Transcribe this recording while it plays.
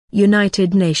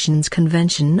United Nations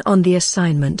Convention on the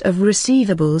Assignment of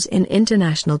Receivables in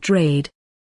International Trade.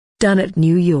 Done at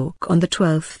New York on the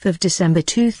 12th of December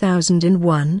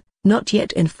 2001, not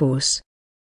yet in force.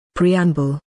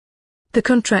 Preamble. The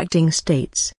contracting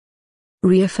states,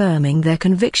 reaffirming their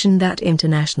conviction that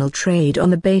international trade on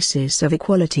the basis of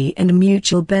equality and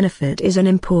mutual benefit is an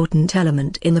important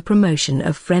element in the promotion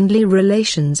of friendly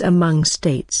relations among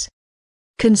states.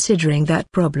 Considering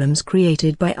that problems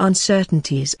created by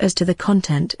uncertainties as to the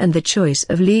content and the choice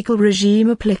of legal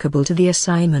regime applicable to the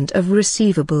assignment of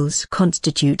receivables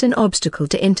constitute an obstacle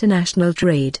to international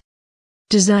trade.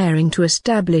 Desiring to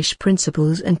establish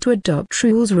principles and to adopt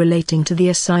rules relating to the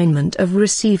assignment of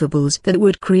receivables that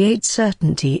would create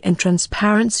certainty and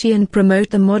transparency and promote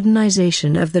the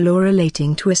modernization of the law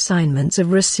relating to assignments of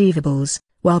receivables,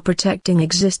 while protecting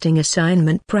existing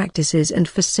assignment practices and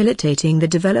facilitating the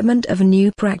development of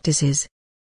new practices.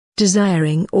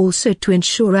 Desiring also to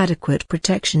ensure adequate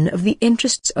protection of the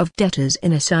interests of debtors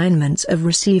in assignments of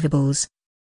receivables.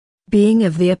 Being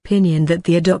of the opinion that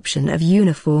the adoption of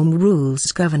uniform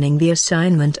rules governing the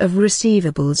assignment of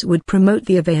receivables would promote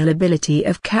the availability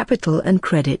of capital and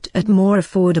credit at more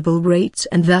affordable rates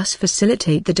and thus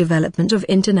facilitate the development of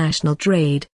international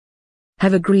trade.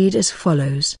 Have agreed as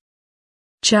follows.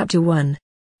 Chapter 1.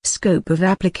 Scope of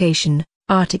Application,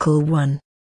 Article 1.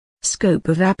 Scope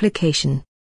of Application.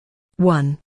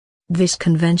 1. This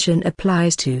convention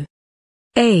applies to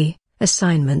a.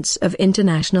 Assignments of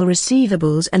international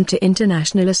receivables and to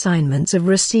international assignments of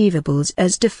receivables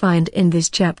as defined in this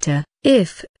chapter,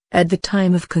 if, at the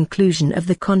time of conclusion of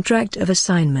the contract of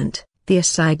assignment, the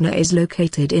assigner is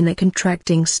located in a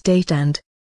contracting state and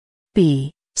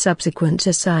b. Subsequent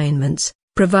assignments,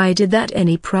 provided that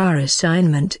any prior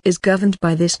assignment is governed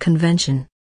by this convention.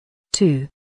 2.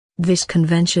 This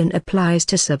convention applies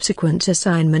to subsequent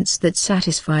assignments that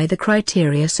satisfy the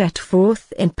criteria set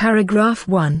forth in paragraph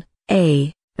 1.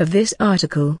 A. of this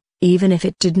article, even if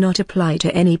it did not apply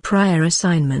to any prior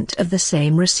assignment of the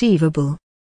same receivable.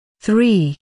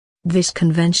 3. This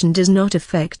convention does not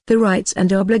affect the rights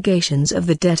and obligations of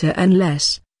the debtor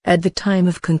unless, at the time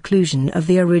of conclusion of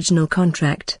the original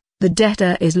contract, the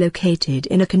debtor is located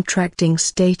in a contracting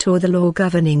state or the law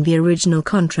governing the original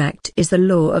contract is the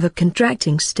law of a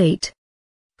contracting state.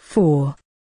 4.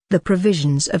 The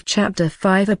provisions of Chapter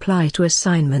 5 apply to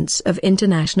assignments of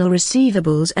international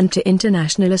receivables and to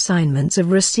international assignments of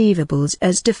receivables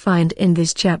as defined in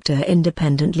this chapter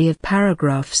independently of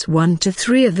paragraphs 1 to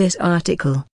 3 of this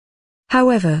article.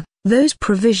 However, those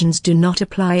provisions do not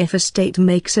apply if a state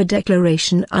makes a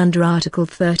declaration under Article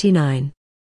 39.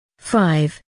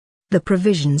 5. The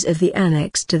provisions of the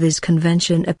annex to this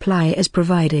convention apply as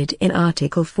provided in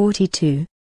Article 42.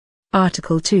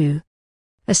 Article 2.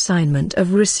 Assignment of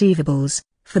receivables.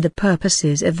 For the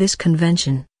purposes of this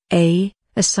convention, a.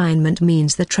 Assignment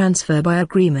means the transfer by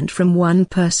agreement from one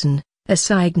person,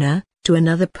 assigner, to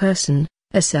another person,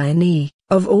 assignee,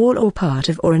 of all or part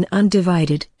of or an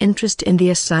undivided interest in the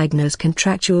assigner's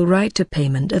contractual right to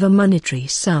payment of a monetary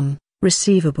sum,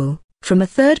 receivable, from a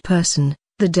third person,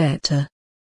 the debtor.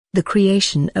 The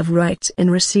creation of rights in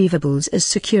receivables as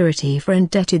security for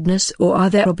indebtedness or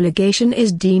other obligation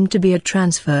is deemed to be a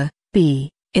transfer.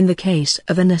 b. In the case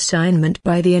of an assignment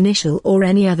by the initial or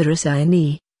any other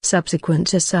assignee,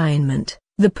 subsequent assignment,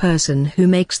 the person who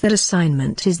makes that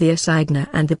assignment is the assigner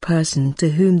and the person to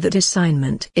whom that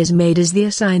assignment is made is the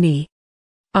assignee.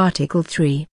 Article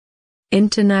 3.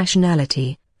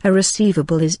 Internationality. A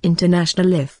receivable is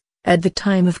international if, at the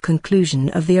time of conclusion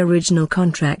of the original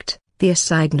contract, the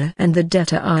assigner and the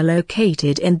debtor are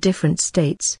located in different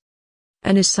states.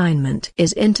 An assignment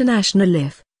is international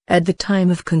if, at the time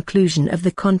of conclusion of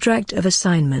the contract of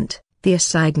assignment, the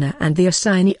assigner and the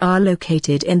assignee are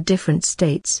located in different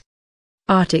states.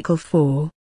 Article 4.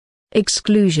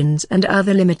 Exclusions and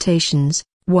other limitations.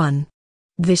 1.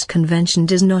 This convention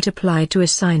does not apply to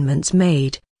assignments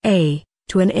made, a.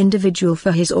 to an individual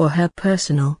for his or her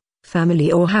personal,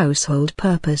 family or household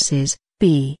purposes,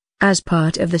 b. as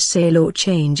part of the sale or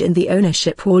change in the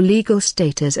ownership or legal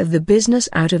status of the business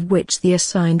out of which the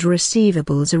assigned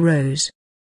receivables arose.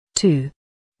 2.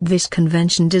 This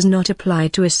convention does not apply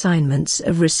to assignments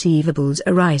of receivables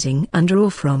arising under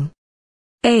or from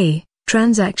a.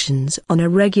 transactions on a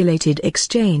regulated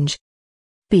exchange,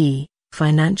 b.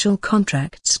 financial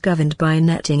contracts governed by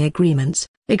netting agreements,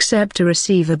 except a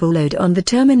receivable owed on the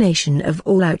termination of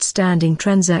all outstanding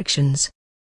transactions,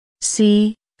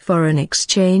 c. foreign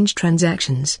exchange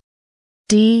transactions,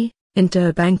 d.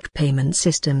 interbank payment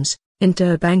systems,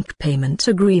 interbank payment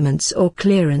agreements or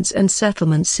clearance and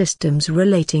settlement systems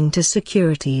relating to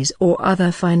securities or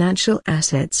other financial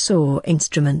assets or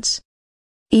instruments.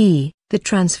 E. The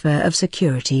transfer of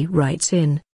security rights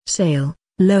in, sale,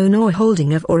 loan or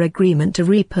holding of or agreement to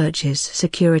repurchase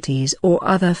securities or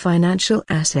other financial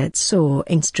assets or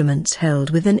instruments held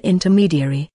with an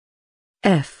intermediary.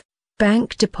 F.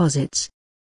 Bank deposits.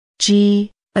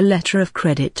 G. A letter of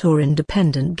credit or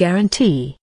independent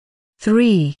guarantee.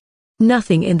 3.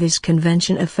 Nothing in this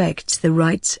convention affects the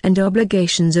rights and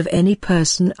obligations of any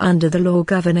person under the law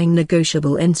governing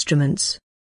negotiable instruments.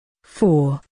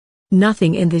 4.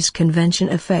 Nothing in this convention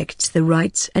affects the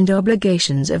rights and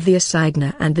obligations of the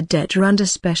assignor and the debtor under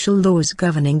special laws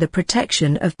governing the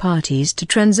protection of parties to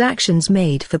transactions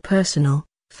made for personal,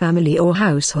 family or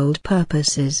household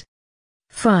purposes.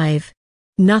 5.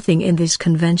 Nothing in this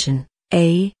convention,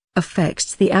 A,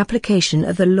 affects the application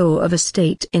of the law of a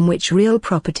state in which real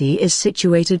property is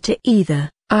situated to either,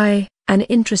 I, an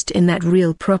interest in that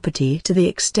real property to the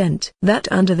extent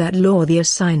that under that law the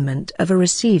assignment of a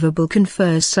receivable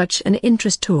confers such an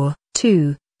interest, or,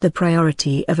 2, the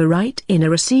priority of a right in a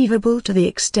receivable to the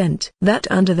extent that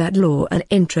under that law an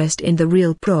interest in the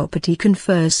real property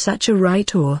confers such a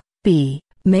right, or, B,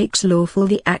 makes lawful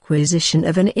the acquisition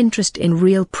of an interest in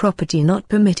real property not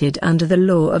permitted under the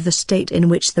law of the state in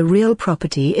which the real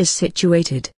property is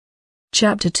situated.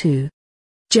 Chapter 2.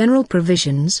 General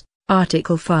Provisions,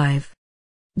 Article 5.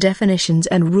 Definitions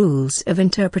and Rules of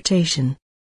Interpretation.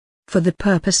 For the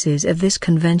purposes of this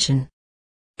convention.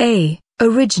 A.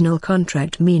 Original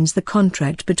contract means the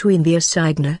contract between the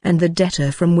assignor and the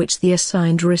debtor from which the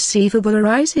assigned receivable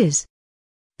arises.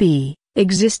 B.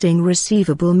 Existing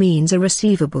receivable means a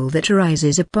receivable that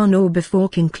arises upon or before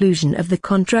conclusion of the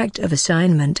contract of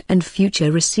assignment, and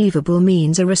future receivable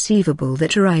means a receivable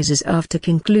that arises after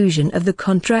conclusion of the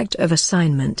contract of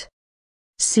assignment.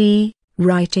 C.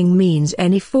 Writing means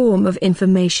any form of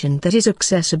information that is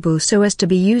accessible so as to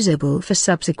be usable for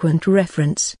subsequent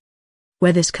reference.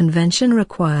 Where this convention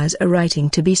requires a writing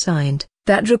to be signed,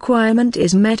 that requirement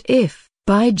is met if,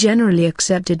 by generally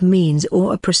accepted means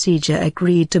or a procedure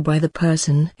agreed to by the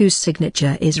person whose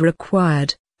signature is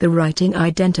required, the writing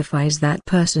identifies that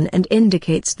person and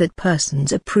indicates that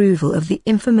person's approval of the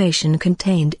information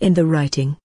contained in the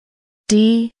writing.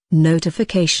 D.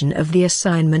 Notification of the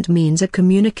assignment means a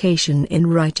communication in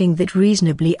writing that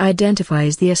reasonably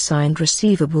identifies the assigned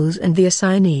receivables and the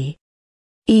assignee.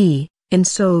 E.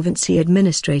 Insolvency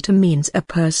administrator means a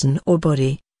person or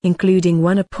body, including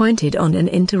one appointed on an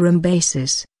interim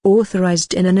basis,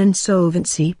 authorized in an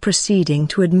insolvency proceeding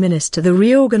to administer the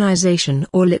reorganization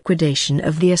or liquidation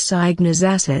of the assignor's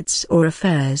assets or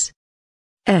affairs.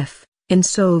 F.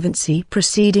 Insolvency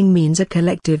proceeding means a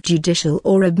collective judicial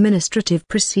or administrative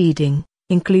proceeding,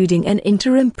 including an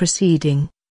interim proceeding,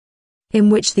 in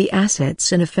which the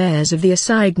assets and affairs of the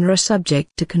assignor are subject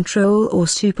to control or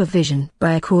supervision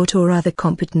by a court or other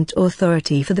competent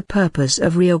authority for the purpose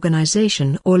of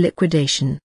reorganization or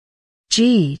liquidation.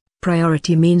 G.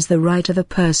 Priority means the right of a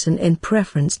person in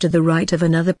preference to the right of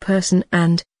another person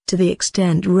and, to the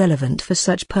extent relevant for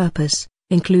such purpose,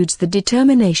 includes the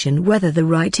determination whether the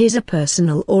right is a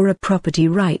personal or a property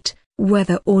right,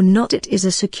 whether or not it is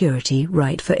a security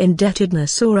right for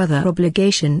indebtedness or other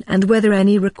obligation, and whether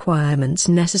any requirements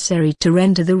necessary to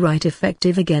render the right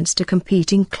effective against a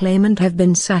competing claimant have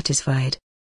been satisfied.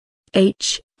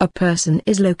 H. A person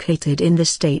is located in the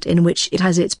state in which it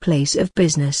has its place of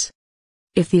business.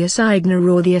 If the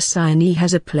assignor or the assignee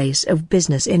has a place of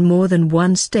business in more than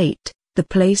one state, the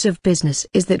place of business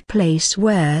is that place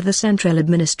where the central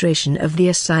administration of the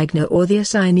assignor or the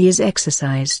assignee is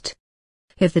exercised.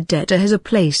 If the debtor has a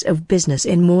place of business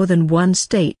in more than one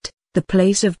state, the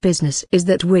place of business is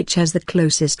that which has the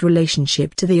closest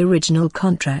relationship to the original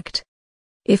contract.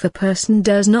 If a person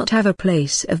does not have a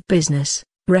place of business,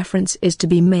 reference is to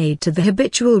be made to the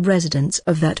habitual residence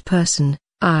of that person.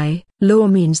 I. Law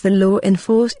means the law in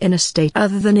force in a state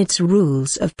other than its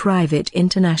rules of private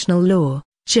international law.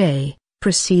 J.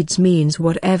 Proceeds means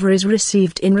whatever is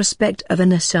received in respect of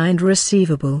an assigned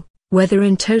receivable, whether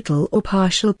in total or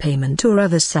partial payment or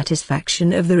other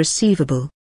satisfaction of the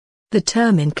receivable. The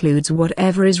term includes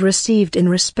whatever is received in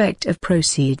respect of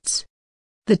proceeds.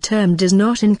 The term does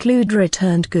not include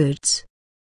returned goods.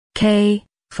 K.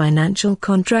 Financial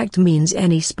contract means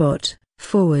any spot,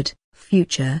 forward,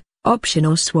 future, option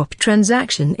or swap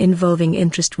transaction involving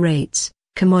interest rates,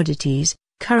 commodities,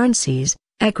 currencies,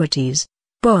 equities,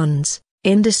 bonds,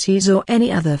 indices or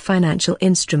any other financial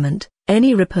instrument,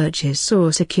 any repurchase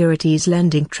or securities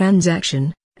lending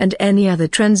transaction, and any other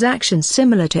transaction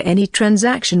similar to any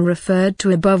transaction referred to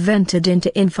above entered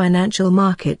into in financial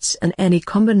markets and any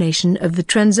combination of the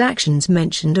transactions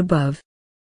mentioned above.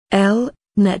 L.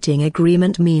 Netting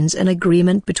agreement means an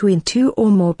agreement between two or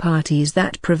more parties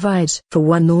that provides for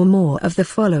one or more of the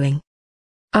following.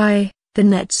 I. The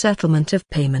net settlement of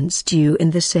payments due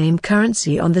in the same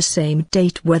currency on the same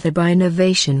date, whether by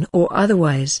novation or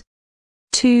otherwise.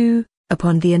 2.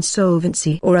 Upon the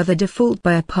insolvency or other default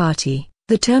by a party,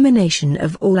 the termination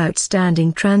of all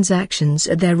outstanding transactions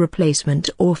at their replacement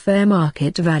or fair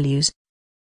market values.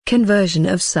 Conversion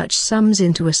of such sums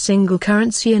into a single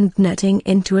currency and netting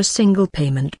into a single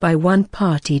payment by one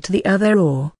party to the other,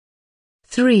 or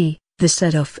 3. The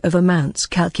set-off of amounts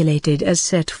calculated as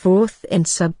set forth in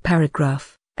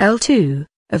subparagraph L2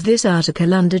 of this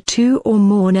article under two or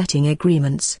more netting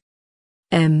agreements.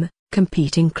 M.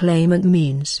 Competing claimant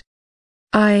means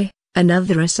I.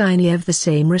 Another assignee of the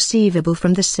same receivable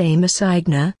from the same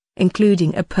assigner,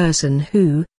 including a person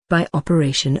who, by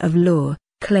operation of law,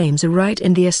 claims a right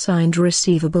in the assigned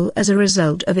receivable as a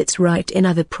result of its right in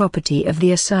other property of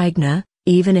the assigner,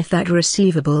 even if that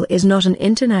receivable is not an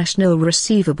international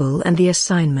receivable and the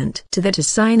assignment to that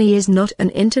assignee is not an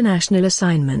international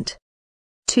assignment.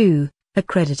 2. A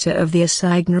creditor of the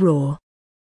assigner, or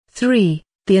 3.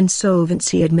 The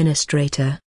insolvency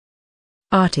administrator.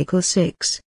 Article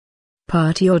 6.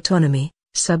 Party autonomy,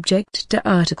 subject to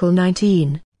Article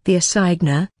 19, the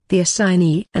assigner, the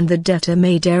assignee and the debtor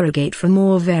may derogate from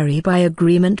or vary by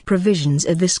agreement provisions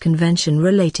of this convention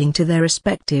relating to their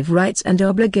respective rights and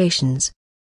obligations.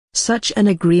 Such an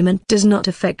agreement does not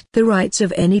affect the rights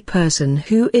of any person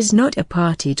who is not a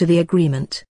party to the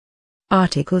agreement.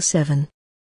 Article 7.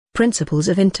 Principles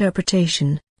of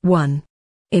interpretation. 1.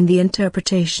 In the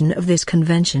interpretation of this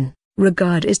convention,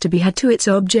 regard is to be had to its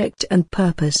object and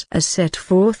purpose as set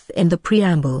forth in the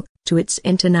preamble, to its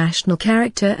international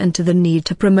character and to the need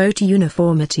to promote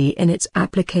uniformity in its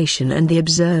application and the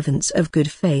observance of good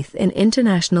faith in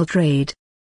international trade.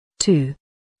 2.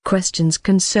 Questions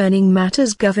concerning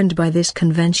matters governed by this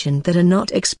convention that are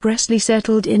not expressly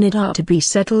settled in it are to be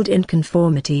settled in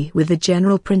conformity with the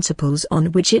general principles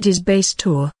on which it is based,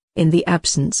 or, in the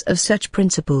absence of such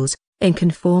principles, in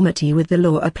conformity with the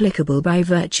law applicable by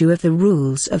virtue of the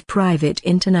rules of private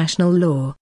international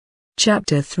law.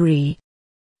 Chapter 3.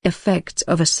 Effects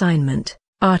of assignment,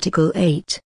 Article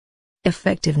 8.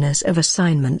 Effectiveness of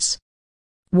assignments.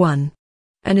 1.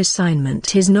 An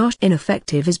assignment is not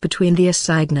ineffective as between the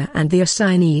assigner and the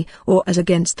assignee, or as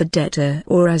against the debtor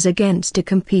or as against a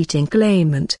competing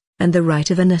claimant, and the right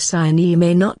of an assignee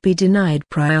may not be denied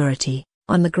priority,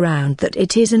 on the ground that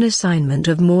it is an assignment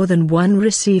of more than one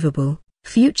receivable,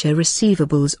 future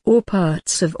receivables or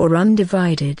parts of or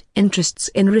undivided interests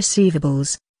in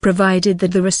receivables, provided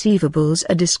that the receivables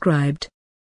are described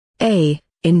a.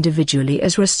 individually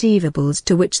as receivables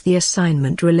to which the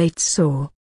assignment relates, or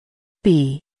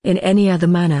b. in any other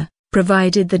manner,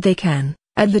 provided that they can,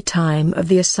 at the time of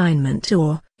the assignment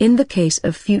or, in the case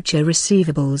of future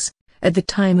receivables, at the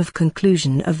time of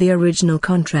conclusion of the original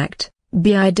contract,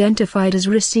 be identified as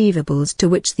receivables to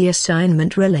which the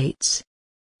assignment relates.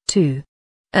 2.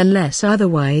 Unless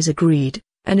otherwise agreed,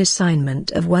 an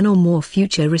assignment of one or more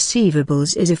future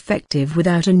receivables is effective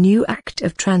without a new act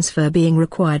of transfer being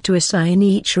required to assign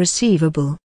each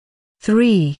receivable.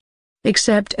 3.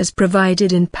 Except as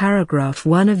provided in paragraph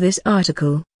 1 of this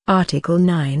article, Article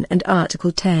 9 and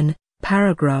Article 10,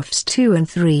 paragraphs 2 and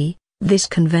 3, this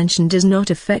convention does not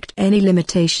affect any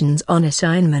limitations on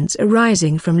assignments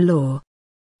arising from law.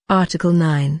 Article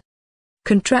 9.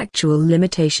 Contractual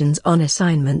limitations on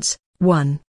assignments.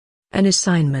 1. An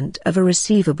assignment of a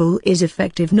receivable is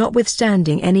effective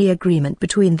notwithstanding any agreement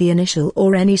between the initial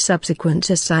or any subsequent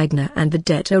assigner and the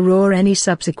debtor, or any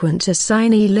subsequent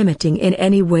assignee limiting in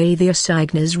any way the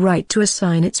assigner's right to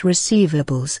assign its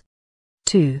receivables.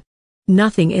 2.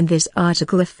 Nothing in this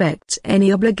article affects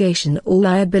any obligation or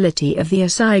liability of the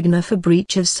assigner for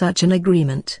breach of such an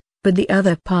agreement, but the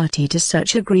other party to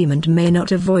such agreement may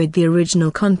not avoid the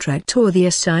original contract or the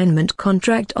assignment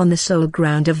contract on the sole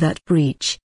ground of that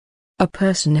breach. A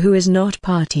person who is not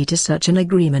party to such an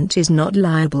agreement is not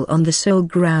liable on the sole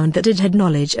ground that it had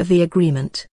knowledge of the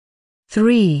agreement.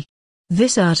 3.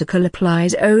 This article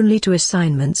applies only to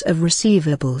assignments of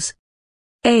receivables.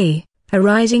 A.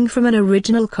 Arising from an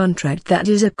original contract, that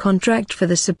is a contract for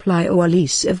the supply or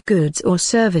lease of goods or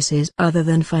services other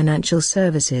than financial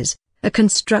services, a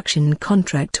construction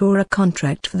contract or a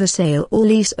contract for the sale or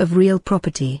lease of real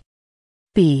property.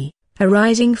 B.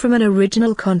 Arising from an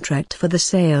original contract for the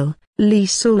sale,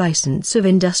 lease or license of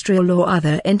industrial or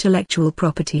other intellectual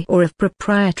property or of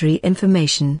proprietary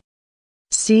information.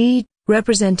 C.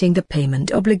 Representing the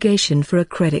payment obligation for a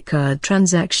credit card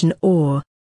transaction, or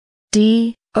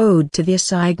D. owed to the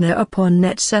assigner upon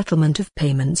net settlement of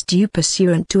payments due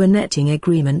pursuant to a netting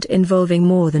agreement involving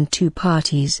more than two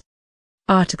parties.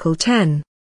 Article 10.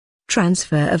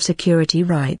 Transfer of security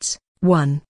rights.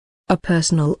 1. A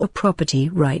personal or property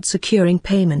right securing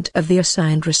payment of the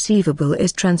assigned receivable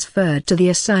is transferred to the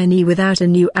assignee without a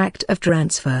new act of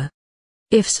transfer.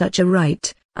 If such a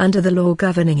right, under the law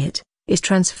governing it, is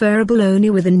transferable only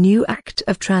with a new act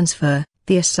of transfer,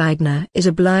 the assigner is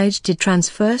obliged to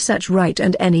transfer such right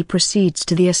and any proceeds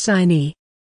to the assignee.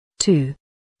 2.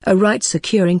 A right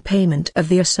securing payment of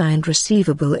the assigned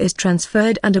receivable is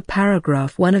transferred under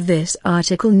paragraph 1 of this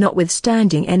article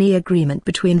notwithstanding any agreement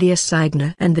between the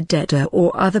assigner and the debtor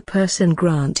or other person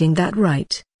granting that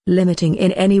right, limiting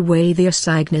in any way the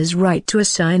assigner's right to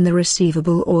assign the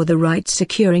receivable or the right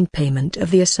securing payment of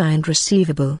the assigned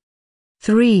receivable.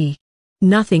 3.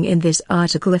 Nothing in this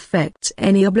article affects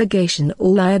any obligation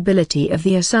or liability of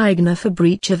the assigner for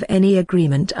breach of any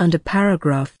agreement under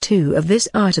paragraph 2 of this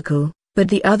article, but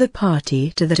the other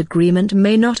party to that agreement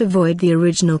may not avoid the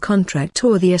original contract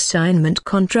or the assignment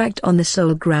contract on the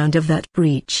sole ground of that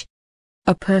breach.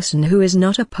 A person who is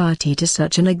not a party to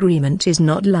such an agreement is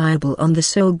not liable on the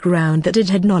sole ground that it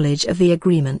had knowledge of the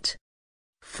agreement.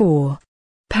 4.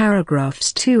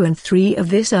 Paragraphs 2 and 3 of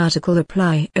this article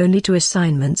apply only to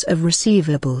assignments of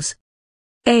receivables.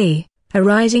 A.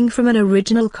 Arising from an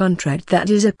original contract, that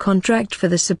is a contract for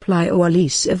the supply or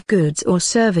lease of goods or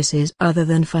services other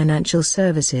than financial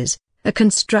services, a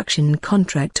construction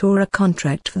contract or a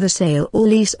contract for the sale or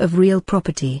lease of real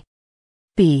property.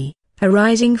 B.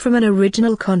 Arising from an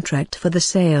original contract for the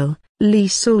sale,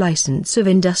 lease or license of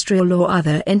industrial or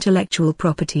other intellectual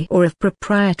property or of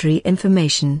proprietary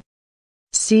information.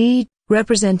 C.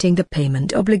 Representing the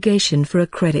payment obligation for a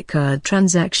credit card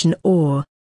transaction or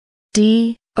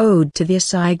D. Owed to the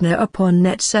assigner upon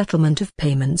net settlement of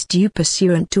payments due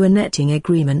pursuant to a netting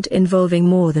agreement involving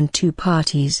more than two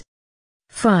parties.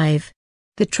 5.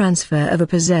 The transfer of a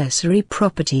possessory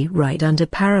property right under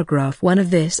paragraph 1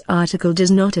 of this article does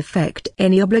not affect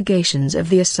any obligations of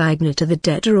the assigner to the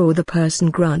debtor or the person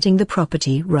granting the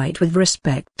property right with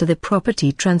respect to the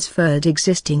property transferred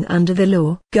existing under the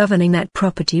law governing that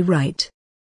property right.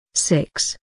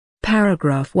 6.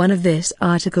 Paragraph 1 of this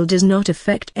article does not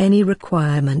affect any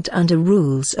requirement under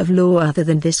rules of law other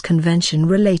than this convention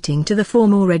relating to the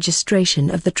formal registration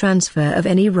of the transfer of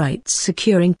any rights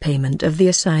securing payment of the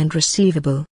assigned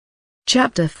receivable.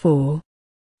 Chapter 4.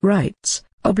 Rights,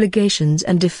 Obligations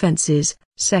and Defenses,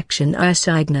 Section I.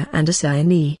 Assigner and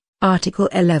Assignee, Article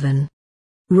 11.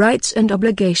 Rights and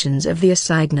Obligations of the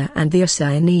Assigner and the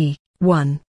Assignee.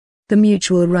 1. The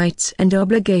mutual rights and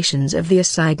obligations of the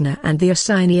assigner and the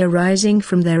assignee arising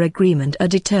from their agreement are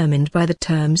determined by the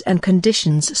terms and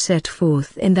conditions set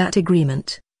forth in that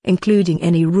agreement, including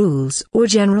any rules or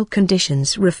general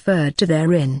conditions referred to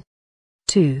therein.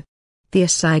 2. The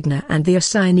assigner and the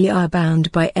assignee are bound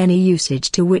by any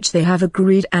usage to which they have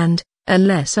agreed and,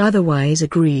 unless otherwise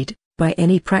agreed, by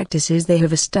any practices they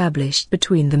have established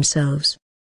between themselves.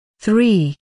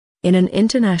 3. In an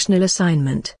international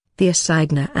assignment, the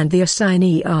assigner and the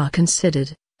assignee are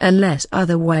considered, unless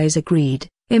otherwise agreed,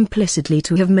 implicitly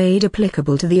to have made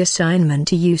applicable to the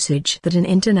assignment a usage that in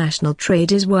international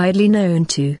trade is widely known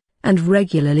to, and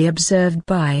regularly observed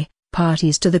by,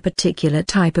 parties to the particular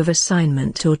type of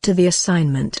assignment or to the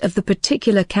assignment of the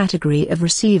particular category of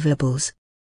receivables.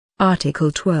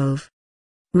 Article 12.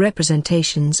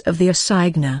 Representations of the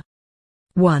assigner.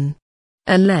 1.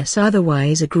 Unless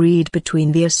otherwise agreed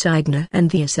between the assigner and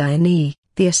the assignee,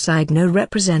 the assigner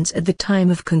represents at the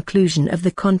time of conclusion of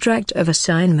the contract of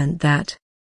assignment that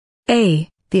a.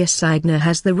 The assigner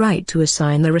has the right to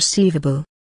assign the receivable.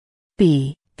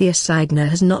 b. The assigner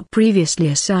has not previously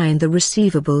assigned the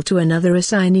receivable to another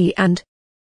assignee and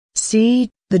c.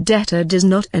 The debtor does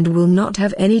not and will not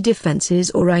have any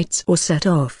defenses or rights or set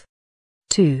off.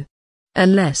 2.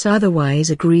 Unless otherwise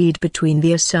agreed between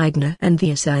the assigner and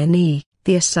the assignee,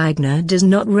 the assigner does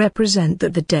not represent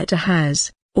that the debtor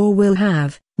has, or will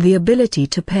have, the ability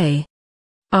to pay.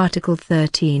 Article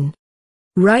 13.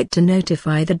 Right to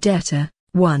notify the debtor.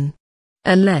 1.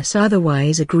 Unless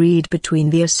otherwise agreed between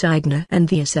the assigner and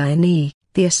the assignee,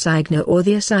 the assigner or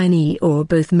the assignee or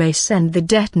both may send the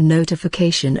debtor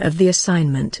notification of the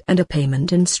assignment and a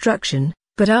payment instruction,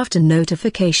 but after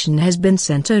notification has been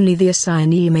sent only the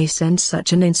assignee may send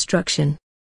such an instruction.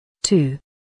 2.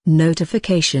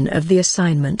 Notification of the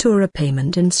assignment or a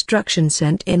payment instruction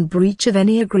sent in breach of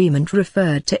any agreement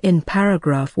referred to in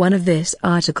paragraph 1 of this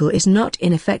article is not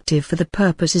ineffective for the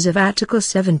purposes of Article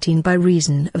 17 by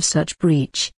reason of such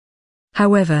breach.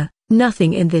 However,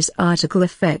 Nothing in this article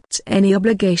affects any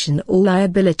obligation or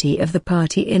liability of the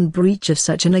party in breach of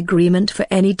such an agreement for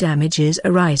any damages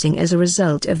arising as a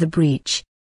result of the breach.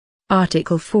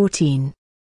 Article 14.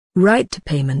 Right to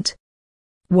payment.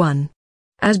 1.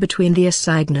 As between the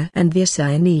assigner and the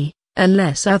assignee,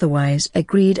 unless otherwise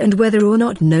agreed and whether or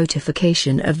not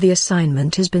notification of the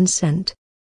assignment has been sent.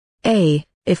 A.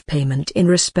 If payment in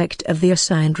respect of the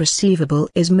assigned receivable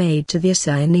is made to the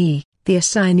assignee, the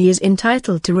assignee is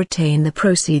entitled to retain the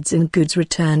proceeds and goods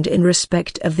returned in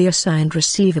respect of the assigned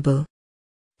receivable.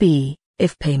 B.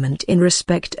 If payment in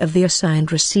respect of the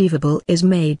assigned receivable is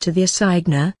made to the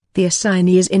assigner, the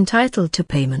assignee is entitled to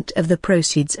payment of the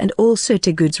proceeds and also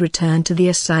to goods returned to the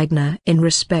assigner in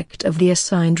respect of the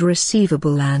assigned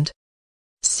receivable. And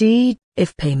C.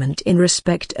 If payment in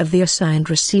respect of the assigned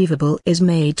receivable is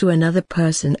made to another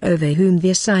person over whom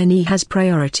the assignee has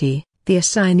priority, the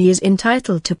assignee is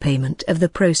entitled to payment of the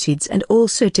proceeds and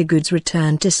also to goods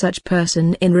returned to such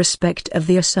person in respect of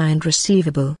the assigned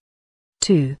receivable.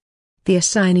 2. The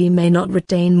assignee may not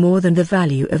retain more than the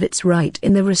value of its right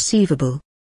in the receivable.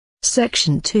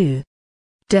 Section 2.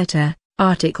 Debtor,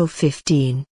 Article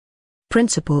 15.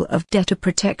 Principle of debtor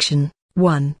protection.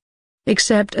 1.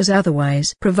 Except as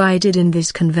otherwise provided in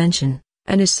this convention,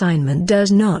 an assignment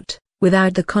does not,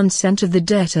 without the consent of the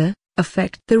debtor,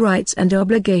 affect the rights and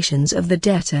obligations of the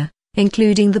debtor,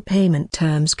 including the payment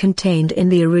terms contained in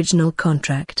the original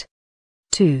contract.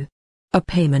 2. A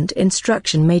payment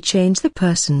instruction may change the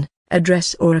person,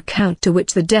 address or account to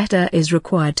which the debtor is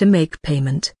required to make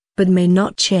payment, but may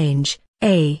not change,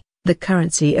 a. the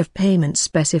currency of payment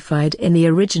specified in the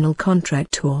original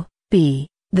contract or, b.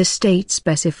 the state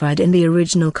specified in the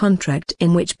original contract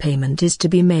in which payment is to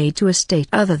be made to a state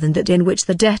other than that in which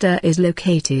the debtor is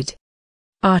located.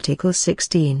 Article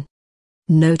 16.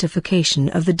 Notification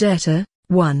of the debtor.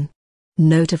 1.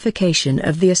 Notification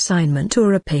of the assignment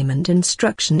or a payment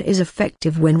instruction is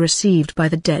effective when received by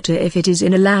the debtor if it is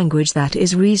in a language that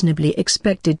is reasonably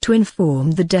expected to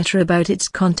inform the debtor about its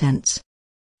contents.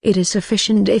 It is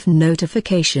sufficient if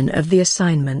notification of the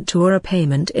assignment or a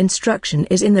payment instruction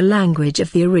is in the language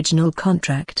of the original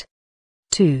contract.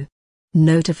 2.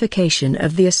 Notification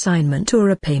of the assignment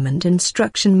or a payment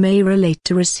instruction may relate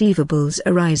to receivables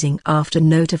arising after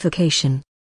notification.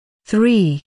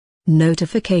 3.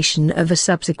 Notification of a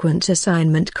subsequent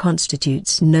assignment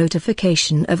constitutes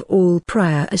notification of all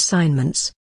prior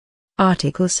assignments.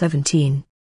 Article 17.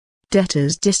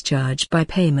 Debtor's discharge by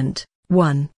payment.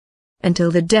 1.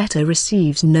 Until the debtor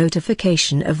receives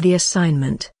notification of the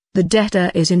assignment, the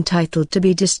debtor is entitled to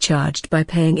be discharged by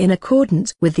paying in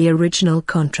accordance with the original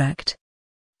contract.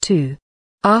 2.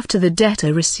 After the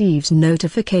debtor receives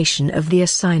notification of the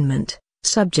assignment,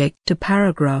 subject to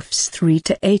paragraphs 3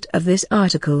 to 8 of this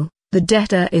article, the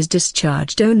debtor is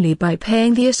discharged only by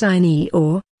paying the assignee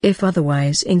or, if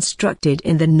otherwise instructed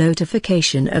in the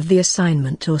notification of the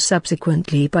assignment or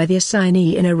subsequently by the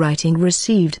assignee in a writing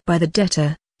received by the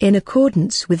debtor, in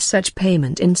accordance with such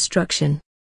payment instruction.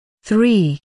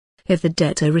 3. If the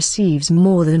debtor receives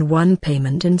more than one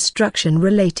payment instruction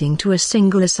relating to a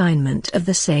single assignment of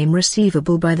the same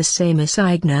receivable by the same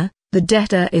assigner, the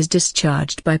debtor is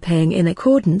discharged by paying in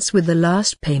accordance with the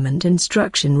last payment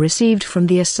instruction received from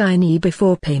the assignee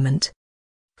before payment.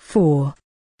 4.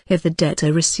 If the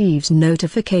debtor receives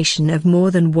notification of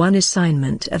more than one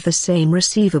assignment of the same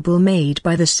receivable made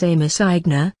by the same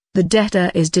assigner, the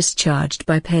debtor is discharged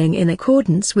by paying in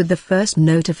accordance with the first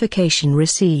notification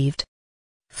received.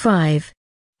 5.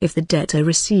 If the debtor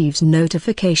receives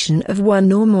notification of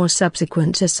one or more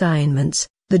subsequent assignments,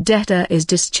 the debtor is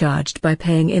discharged by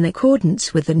paying in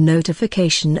accordance with the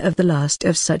notification of the last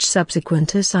of such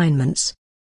subsequent assignments.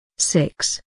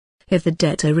 6. If the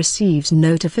debtor receives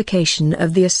notification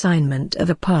of the assignment of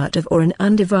a part of or an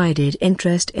undivided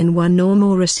interest in one or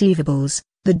more receivables,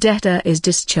 the debtor is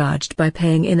discharged by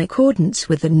paying in accordance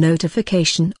with the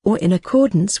notification or in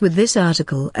accordance with this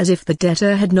article as if the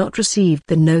debtor had not received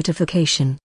the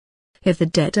notification. If the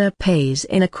debtor pays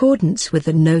in accordance with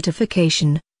the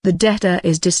notification, the debtor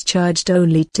is discharged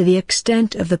only to the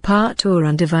extent of the part or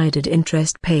undivided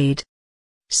interest paid.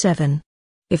 7.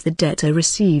 If the debtor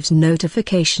receives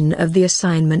notification of the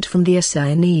assignment from the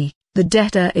assignee, the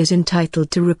debtor is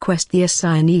entitled to request the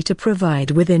assignee to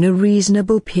provide within a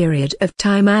reasonable period of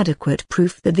time adequate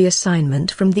proof that the assignment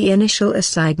from the initial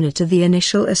assigner to the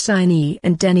initial assignee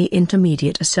and any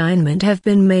intermediate assignment have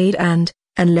been made and,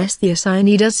 unless the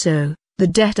assignee does so, the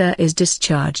debtor is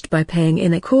discharged by paying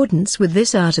in accordance with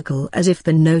this article as if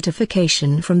the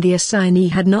notification from the assignee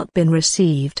had not been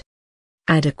received.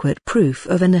 Adequate proof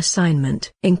of an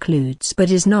assignment includes but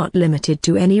is not limited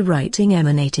to any writing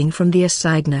emanating from the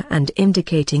assigner and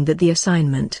indicating that the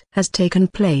assignment has taken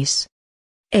place.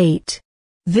 8.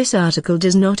 This article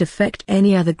does not affect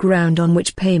any other ground on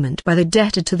which payment by the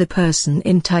debtor to the person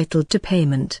entitled to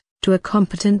payment, to a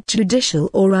competent judicial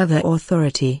or other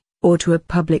authority, or to a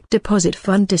public deposit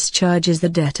fund discharges the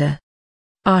debtor.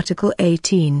 Article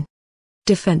 18.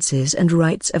 Defenses and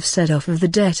rights of set-off of the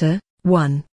debtor.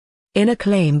 1. In a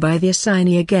claim by the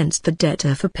assignee against the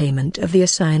debtor for payment of the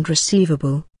assigned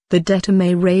receivable, the debtor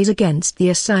may raise against the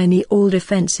assignee all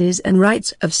defenses and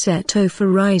rights of set-off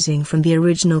arising from the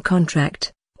original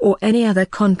contract, or any other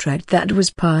contract that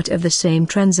was part of the same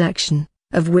transaction,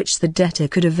 of which the debtor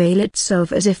could avail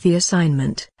itself as if the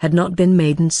assignment had not been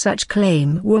made and such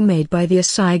claim were made by the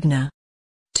assigner.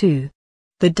 2.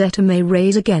 The debtor may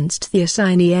raise against the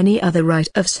assignee any other right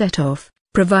of set-off,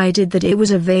 provided that it was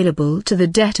available to the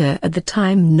debtor at the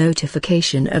time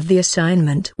notification of the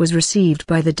assignment was received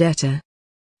by the debtor.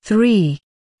 3.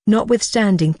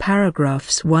 Notwithstanding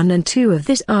paragraphs 1 and 2 of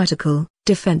this article,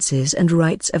 defenses and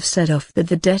rights of set-off that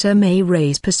the debtor may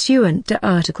raise pursuant to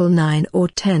Article 9 or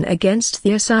 10 against the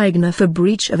assigner for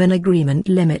breach of an agreement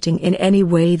limiting in any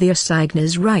way the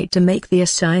assigner's right to make the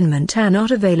assignment are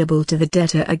not available to the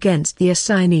debtor against the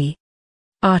assignee.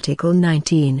 Article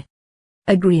 19.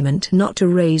 Agreement not to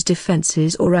raise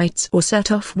defenses or rights or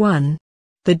set-off. 1.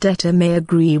 The debtor may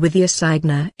agree with the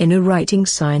assigner in a writing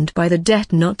signed by the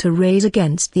debtor not to raise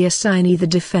against the assignee the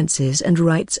defenses and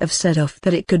rights of set-off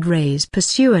that it could raise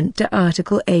pursuant to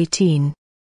Article 18.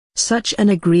 Such an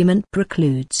agreement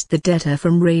precludes the debtor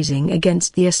from raising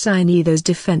against the assignee those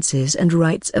defenses and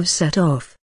rights of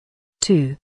set-off.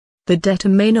 2. The debtor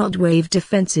may not waive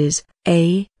defenses,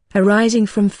 a. arising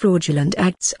from fraudulent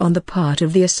acts on the part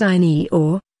of the assignee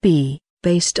or, b.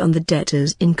 based on the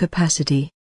debtor's incapacity.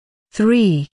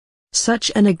 3.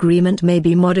 Such an agreement may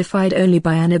be modified only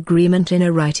by an agreement in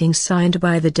a writing signed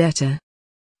by the debtor.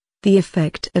 The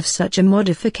effect of such a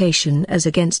modification as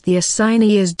against the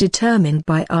assignee is determined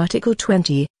by Article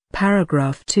 20,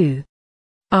 paragraph 2.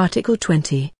 Article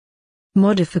 20.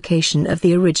 Modification of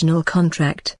the original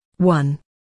contract. 1.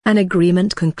 An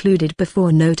agreement concluded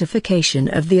before notification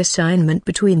of the assignment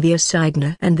between the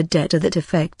assigner and the debtor that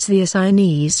affects the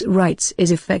assignee's rights is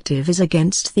effective as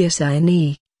against the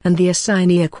assignee, and the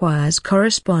assignee acquires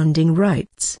corresponding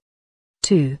rights.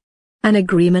 2. An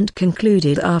agreement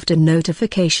concluded after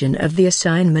notification of the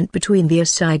assignment between the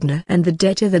assigner and the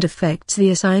debtor that affects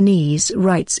the assignee's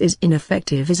rights is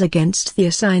ineffective as against the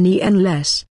assignee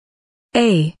unless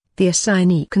a. the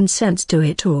assignee consents to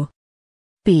it or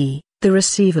b. the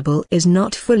receivable is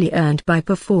not fully earned by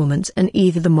performance and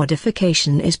either the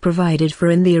modification is provided for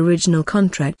in the original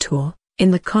contract or,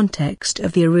 in the context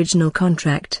of the original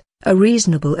contract, a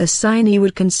reasonable assignee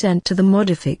would consent to the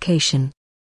modification.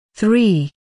 3.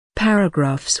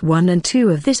 Paragraphs 1 and 2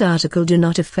 of this article do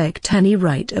not affect any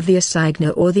right of the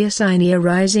assigner or the assignee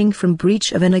arising from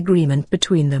breach of an agreement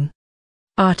between them.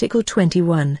 Article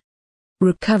 21.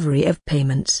 Recovery of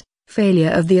payments.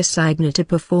 Failure of the assigner to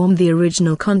perform the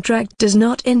original contract does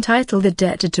not entitle the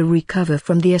debtor to recover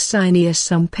from the assignee a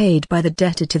sum paid by the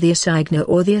debtor to the assigner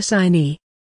or the assignee.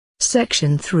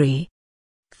 Section 3.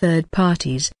 Third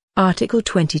parties. Article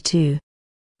 22.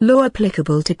 Law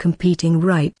applicable to competing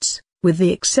rights, with the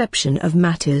exception of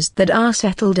matters that are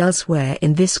settled elsewhere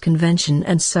in this convention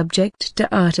and subject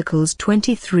to Articles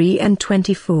 23 and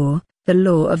 24. The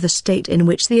law of the state in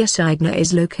which the assigner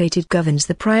is located governs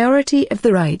the priority of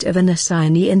the right of an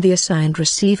assignee and the assigned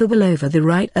receivable over the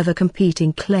right of a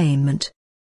competing claimant.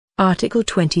 Article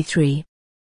 23.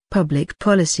 Public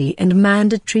policy and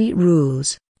mandatory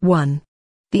rules. 1.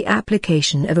 The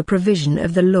application of a provision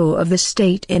of the law of the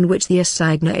state in which the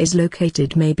assigner is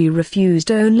located may be refused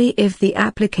only if the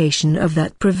application of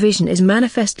that provision is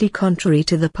manifestly contrary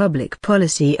to the public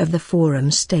policy of the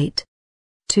forum state.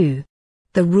 2.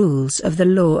 The rules of the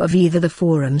law of either the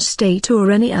forum state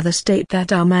or any other state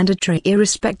that are mandatory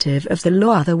irrespective of the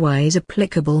law otherwise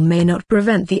applicable may not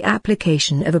prevent the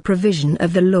application of a provision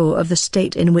of the law of the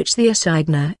state in which the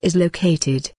assigner is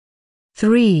located.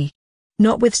 3.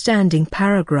 Notwithstanding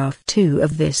paragraph 2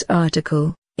 of this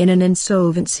article, in an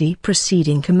insolvency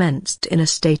proceeding commenced in a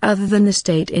state other than the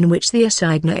state in which the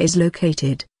assigner is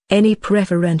located, any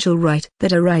preferential right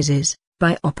that arises,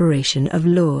 by operation of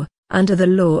law, under the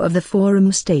law of the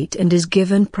forum state and is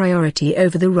given priority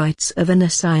over the rights of an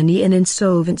assignee in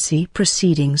insolvency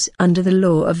proceedings under the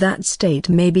law of that state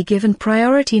may be given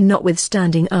priority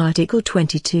notwithstanding Article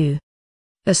 22.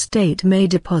 A state may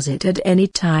deposit at any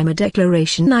time a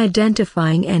declaration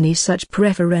identifying any such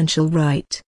preferential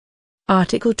right.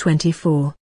 Article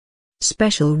 24.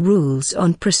 Special rules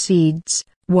on proceeds.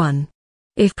 1.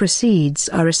 If proceeds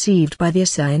are received by the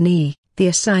assignee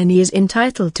is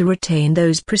entitled to retain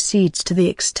those proceeds to the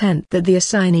extent that the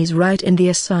assignee's right in the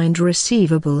assigned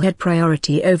receivable had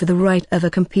priority over the right of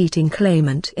a competing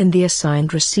claimant in the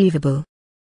assigned receivable.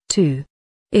 2.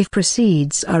 If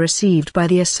proceeds are received by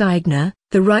the assigner,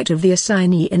 the right of the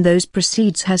assignee in those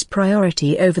proceeds has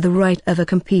priority over the right of a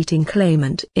competing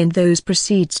claimant in those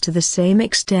proceeds to the same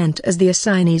extent as the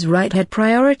assignee's right had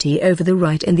priority over the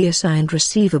right in the assigned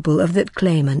receivable of that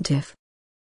claimant if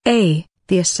a.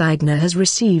 The assigner has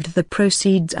received the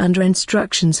proceeds under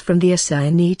instructions from the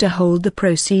assignee to hold the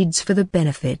proceeds for the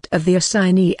benefit of the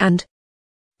assignee and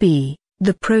b.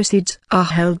 The proceeds are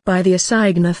held by the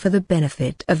assigner for the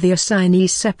benefit of the assignee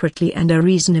separately and are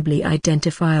reasonably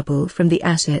identifiable from the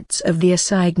assets of the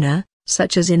assigner,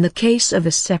 such as in the case of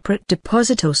a separate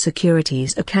deposit or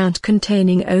securities account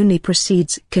containing only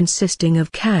proceeds consisting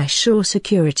of cash or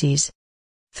securities.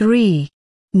 3.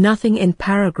 Nothing in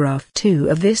paragraph 2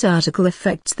 of this article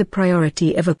affects the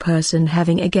priority of a person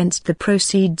having against the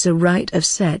proceeds a right of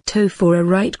settle for a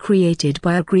right created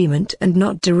by agreement and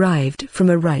not derived from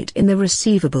a right in the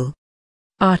receivable.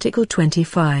 Article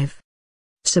 25.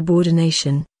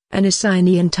 Subordination. An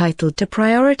assignee entitled to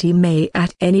priority may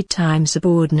at any time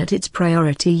subordinate its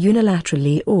priority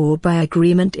unilaterally or by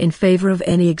agreement in favor of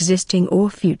any existing or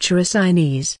future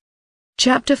assignees.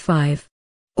 Chapter 5.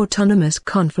 Autonomous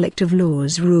Conflict of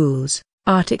Laws Rules,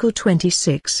 Article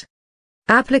 26.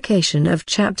 Application of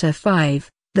Chapter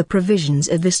 5. The provisions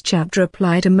of this chapter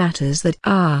apply to matters that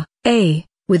are a.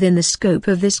 within the scope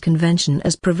of this convention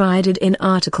as provided in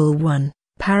Article 1,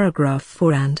 Paragraph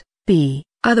 4 and b.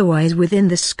 otherwise within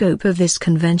the scope of this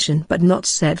convention but not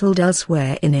settled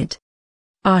elsewhere in it.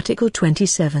 Article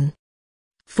 27.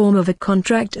 Form of a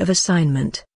contract of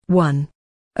assignment. 1.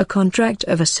 A contract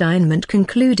of assignment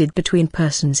concluded between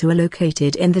persons who are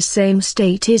located in the same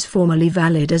state is formally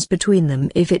valid as between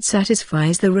them if it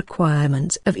satisfies the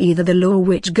requirements of either the law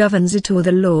which governs it or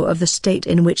the law of the state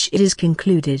in which it is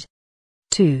concluded.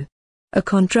 2. A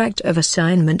contract of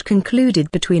assignment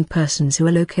concluded between persons who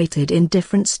are located in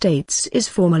different states is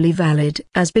formally valid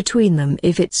as between them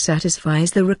if it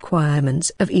satisfies the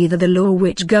requirements of either the law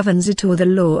which governs it or the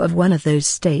law of one of those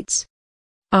states.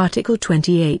 Article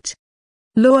 28.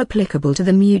 Law applicable to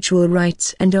the mutual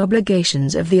rights and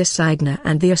obligations of the assigner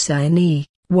and the assignee.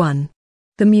 1.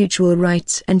 The mutual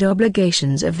rights and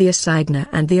obligations of the assigner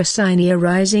and the assignee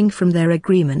arising from their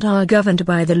agreement are governed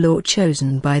by the law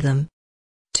chosen by them.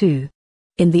 2.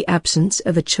 In the absence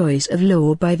of a choice of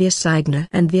law by the assigner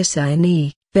and the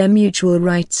assignee, their mutual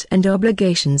rights and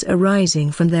obligations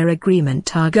arising from their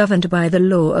agreement are governed by the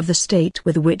law of the state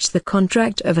with which the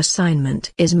contract of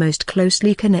assignment is most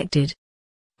closely connected.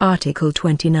 Article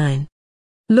 29.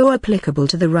 Law applicable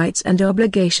to the rights and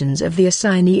obligations of the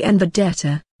assignee and the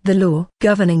debtor. The law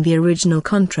governing the original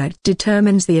contract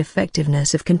determines the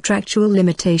effectiveness of contractual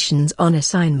limitations on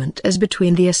assignment as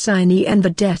between the assignee and the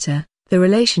debtor, the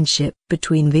relationship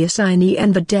between the assignee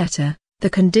and the debtor, the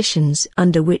conditions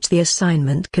under which the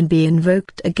assignment can be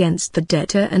invoked against the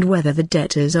debtor and whether the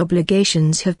debtor's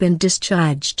obligations have been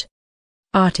discharged.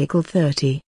 Article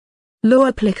 30. Law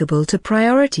applicable to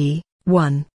priority.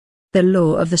 1. The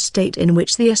law of the state in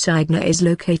which the assigner is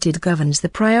located governs the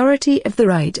priority of the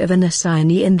right of an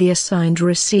assignee in the assigned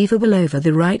receivable over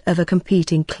the right of a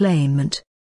competing claimant.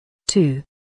 2.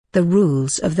 The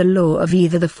rules of the law of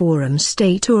either the forum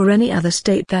state or any other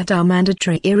state that are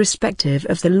mandatory irrespective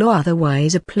of the law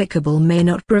otherwise applicable may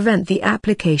not prevent the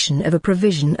application of a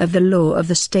provision of the law of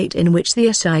the state in which the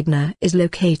assigner is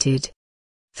located.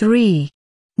 3.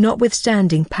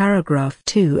 Notwithstanding paragraph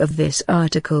 2 of this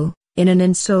article, in an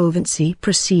insolvency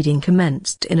proceeding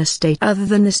commenced in a state other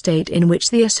than the state in which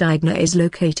the assigner is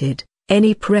located,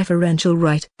 any preferential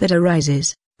right that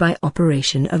arises, by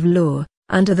operation of law,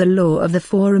 under the law of the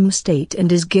forum state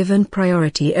and is given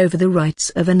priority over the rights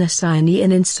of an assignee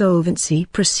in insolvency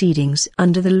proceedings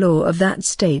under the law of that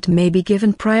state may be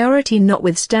given priority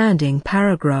notwithstanding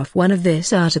paragraph 1 of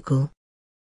this article.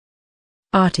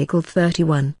 Article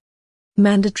 31.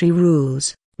 Mandatory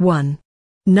rules. 1.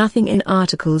 Nothing in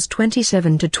Articles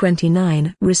 27 to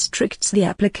 29 restricts the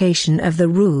application of the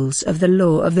rules of the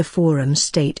law of the forum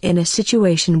state in a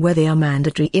situation where they are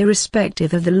mandatory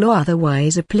irrespective of the law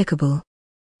otherwise applicable.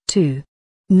 2.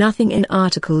 Nothing in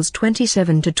Articles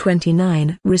 27 to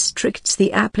 29 restricts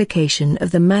the application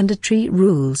of the mandatory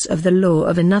rules of the law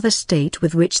of another state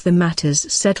with which the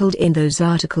matters settled in those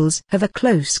articles have a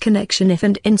close connection if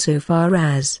and insofar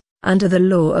as, under the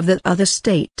law of that other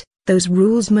state, those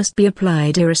rules must be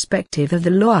applied irrespective of the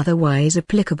law otherwise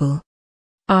applicable.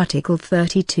 Article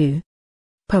 32.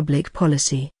 public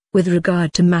policy. With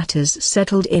regard to matters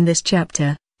settled in this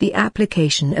chapter, the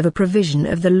application of a provision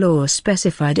of the law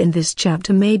specified in this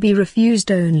chapter may be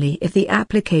refused only if the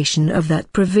application of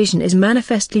that provision is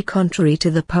manifestly contrary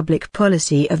to the public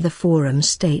policy of the forum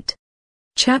state.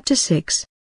 Chapter 6.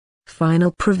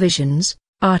 Final Provisions,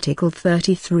 Article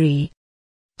 33.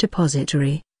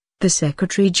 Depository. The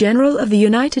Secretary-General of the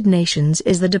United Nations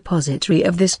is the depository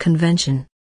of this convention.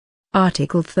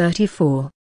 Article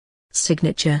 34.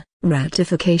 Signature,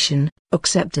 ratification,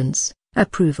 acceptance,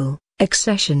 approval,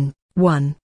 accession.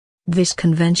 1. This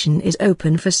convention is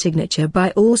open for signature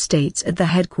by all states at the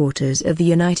headquarters of the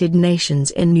United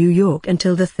Nations in New York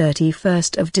until the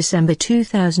 31st of December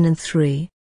 2003.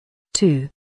 2.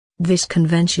 This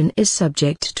convention is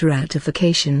subject to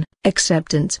ratification,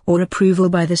 acceptance or approval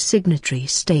by the signatory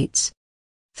states.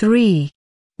 3.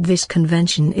 This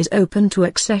convention is open to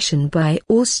accession by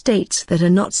all states that are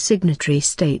not signatory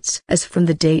states as from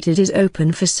the date it is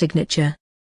open for signature.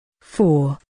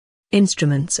 4.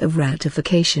 Instruments of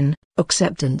ratification,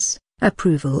 acceptance,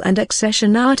 approval and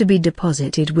accession are to be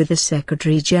deposited with the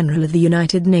Secretary-General of the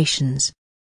United Nations.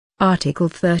 Article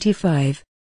 35.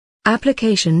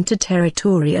 Application to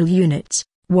territorial units.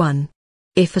 1.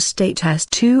 If a state has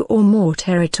two or more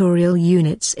territorial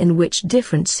units in which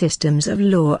different systems of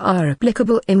law are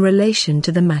applicable in relation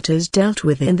to the matters dealt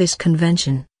with in this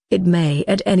convention, it may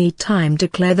at any time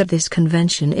declare that this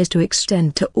convention is to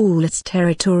extend to all its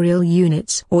territorial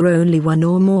units or only one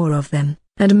or more of them,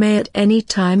 and may at any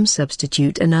time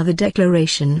substitute another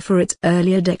declaration for its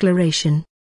earlier declaration.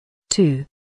 2.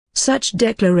 Such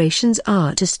declarations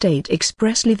are to state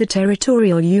expressly the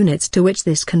territorial units to which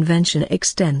this convention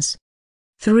extends.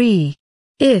 3.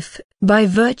 If, by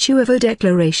virtue of a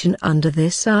declaration under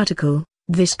this article,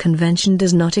 this convention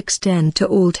does not extend to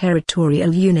all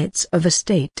territorial units of a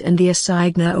state and the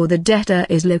assigner or the debtor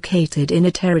is located in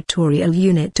a territorial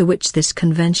unit to which this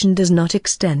convention does not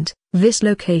extend, this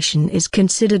location is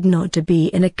considered not to be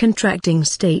in a contracting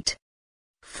state.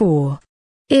 4.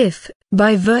 If,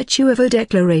 by virtue of a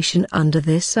declaration under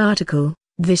this article,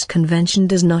 this convention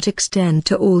does not extend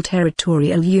to all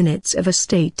territorial units of a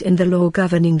state and the law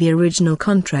governing the original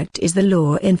contract is the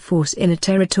law in force in a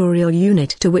territorial unit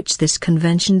to which this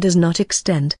convention does not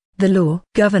extend, the law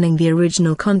governing the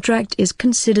original contract is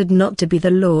considered not to be the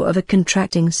law of a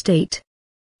contracting state.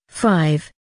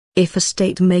 5. If a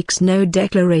state makes no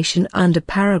declaration under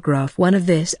paragraph 1 of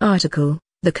this article,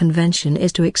 the convention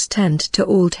is to extend to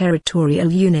all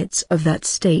territorial units of that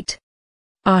state.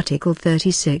 Article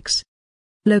 36.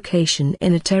 Location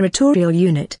in a territorial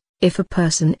unit. If a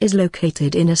person is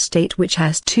located in a state which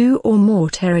has two or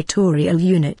more territorial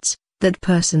units, that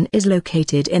person is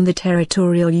located in the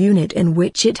territorial unit in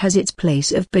which it has its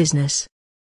place of business.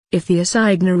 If the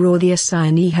assigner or the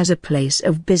assignee has a place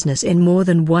of business in more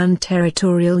than one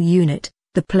territorial unit,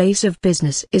 the place of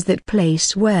business is that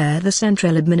place where the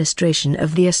central administration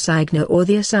of the assigner or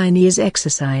the assignee is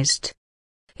exercised.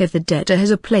 If the debtor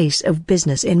has a place of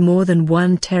business in more than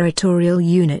one territorial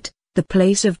unit, the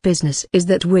place of business is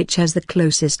that which has the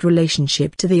closest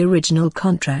relationship to the original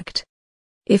contract.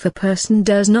 If a person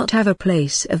does not have a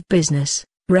place of business,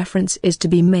 reference is to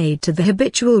be made to the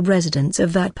habitual residence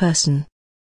of that person.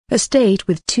 A state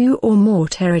with two or more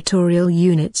territorial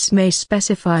units may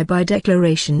specify by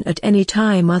declaration at any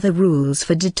time other rules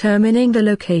for determining the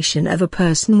location of a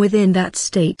person within that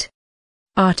state.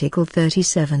 Article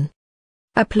 37.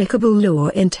 Applicable law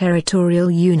in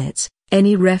territorial units.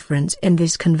 Any reference in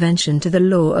this convention to the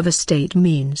law of a state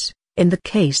means, in the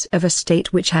case of a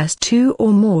state which has two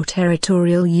or more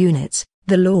territorial units,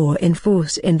 the law in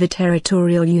force in the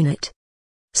territorial unit.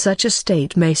 Such a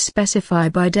state may specify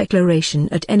by declaration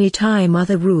at any time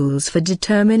other rules for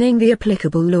determining the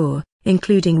applicable law,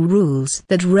 including rules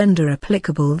that render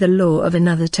applicable the law of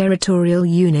another territorial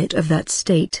unit of that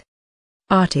state.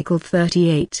 Article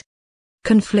 38.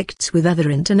 Conflicts with other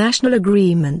international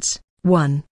agreements.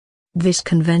 1. This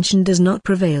convention does not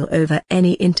prevail over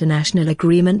any international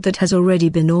agreement that has already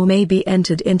been or may be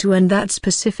entered into and that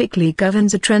specifically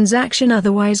governs a transaction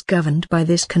otherwise governed by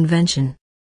this convention.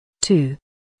 2.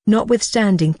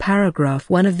 Notwithstanding paragraph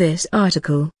 1 of this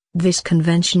article, this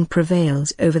convention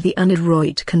prevails over the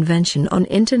Unadroit Convention on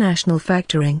International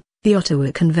Factoring, the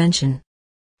Ottawa Convention.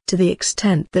 To the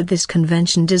extent that this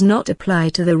convention does not apply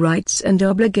to the rights and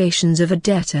obligations of a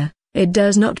debtor, it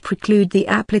does not preclude the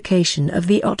application of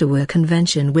the Ottawa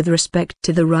Convention with respect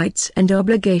to the rights and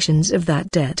obligations of that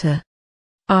debtor.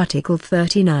 Article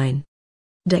 39.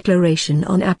 Declaration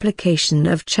on application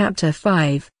of Chapter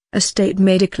 5. A state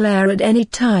may declare at any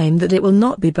time that it will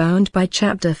not be bound by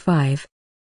Chapter 5.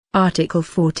 Article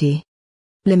 40.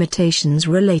 limitations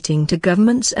relating to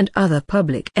governments and other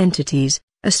public entities.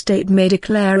 A state may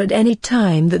declare at any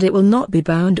time that it will not be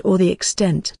bound or the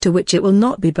extent to which it will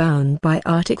not be bound by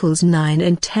Articles 9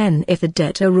 and 10 if the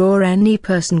debtor or any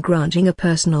person granting a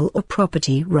personal or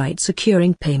property right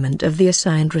securing payment of the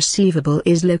assigned receivable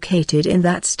is located in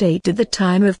that state at the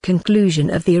time of conclusion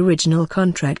of the original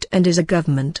contract and is a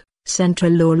government,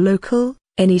 central or local,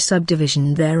 any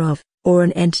subdivision thereof, or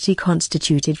an entity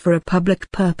constituted for a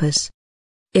public purpose.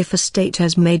 If a state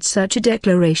has made such a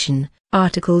declaration,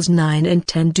 Articles 9 and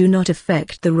 10 do not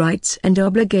affect the rights and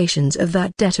obligations of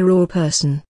that debtor or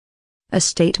person. A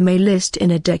state may list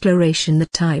in a declaration the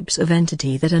types of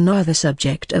entity that are not the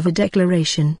subject of a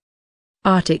declaration.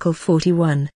 Article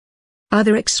 41.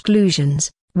 Other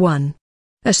exclusions. 1.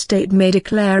 A state may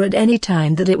declare at any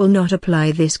time that it will not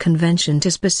apply this convention to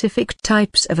specific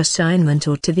types of assignment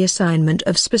or to the assignment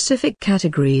of specific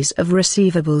categories of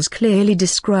receivables clearly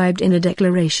described in a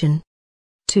declaration.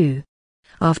 2.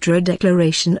 After a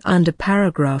declaration under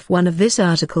paragraph 1 of this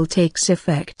article takes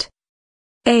effect.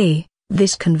 A.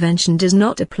 This convention does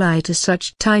not apply to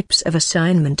such types of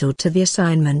assignment or to the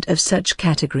assignment of such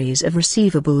categories of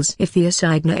receivables if the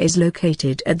assigner is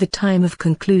located at the time of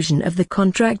conclusion of the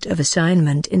contract of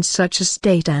assignment in such a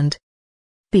state and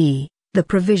B. The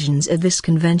provisions of this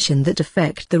convention that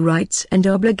affect the rights and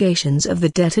obligations of the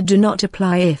debtor do not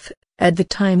apply if, at the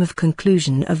time of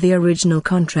conclusion of the original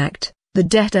contract, the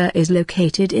debtor is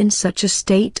located in such a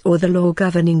state or the law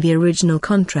governing the original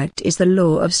contract is the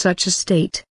law of such a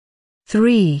state.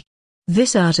 3.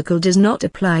 This article does not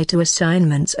apply to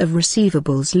assignments of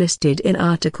receivables listed in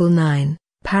Article 9,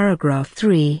 paragraph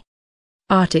 3.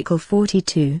 Article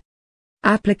 42.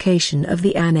 Application of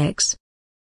the Annex.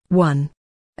 1.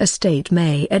 A state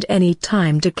may at any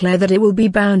time declare that it will be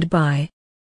bound by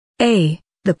A.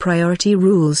 The priority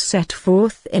rules set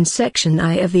forth in Section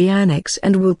I of the Annex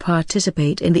and will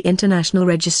participate in the international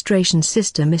registration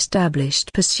system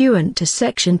established pursuant to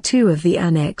Section 2 of the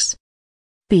Annex.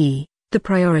 B. The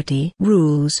priority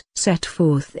rules set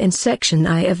forth in Section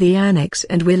I of the Annex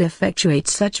and will effectuate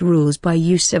such rules by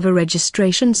use of a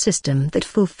registration system that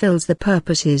fulfills the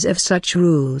purposes of such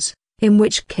rules, in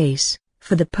which case,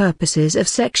 for the purposes of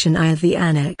Section I of the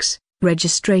Annex,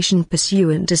 registration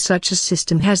pursuant to such a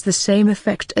system has the same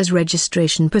effect as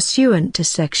registration pursuant to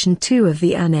Section 2 of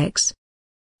the Annex.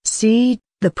 C.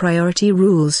 The priority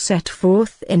rules set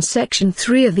forth in Section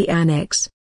 3 of the Annex.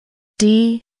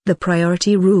 D. The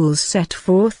priority rules set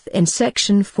forth in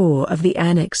Section 4 of the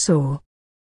Annex or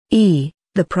E.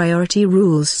 The priority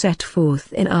rules set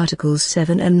forth in Articles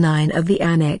 7 and 9 of the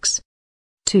Annex.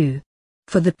 2.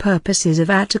 For the purposes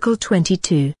of Article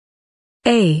 22.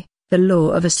 A. The law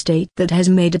of a state that has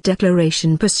made a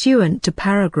declaration pursuant to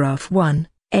paragraph 1,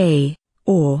 A,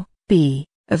 or B,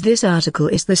 of this article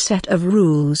is the set of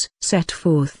rules set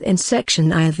forth in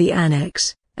Section I of the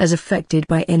Annex, as affected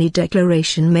by any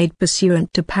declaration made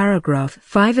pursuant to paragraph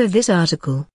 5 of this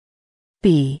article.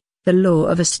 B. The law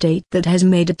of a state that has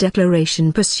made a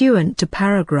declaration pursuant to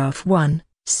paragraph 1,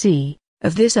 C,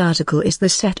 of this article is the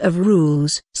set of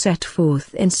rules set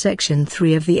forth in Section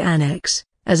 3 of the Annex,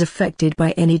 as affected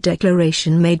by any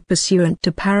declaration made pursuant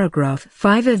to paragraph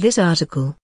 5 of this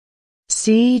article.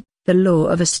 C. The law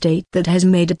of a state that has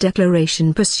made a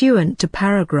declaration pursuant to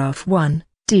paragraph 1,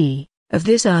 D, of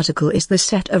this article is the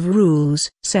set of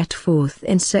rules set forth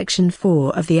in Section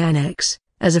 4 of the Annex,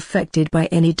 as affected by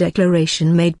any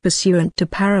declaration made pursuant to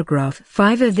paragraph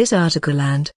 5 of this article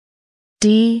and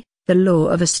D. The law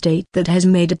of a state that has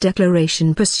made a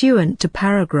declaration pursuant to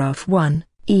paragraph 1,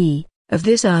 E, of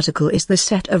this article is the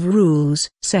set of rules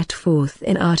set forth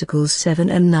in Articles 7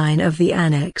 and 9 of the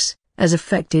Annex, as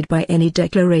affected by any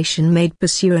declaration made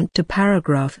pursuant to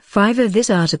paragraph 5 of this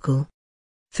article.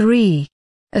 3.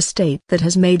 A state that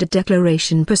has made a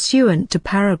declaration pursuant to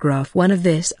paragraph 1 of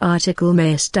this article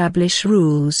may establish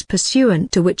rules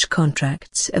pursuant to which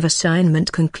contracts of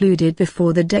assignment concluded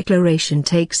before the declaration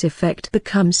takes effect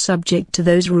become subject to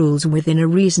those rules within a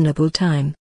reasonable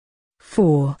time.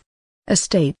 4. A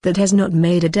state that has not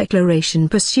made a declaration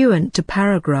pursuant to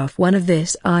paragraph 1 of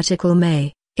this article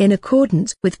may, in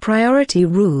accordance with priority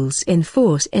rules in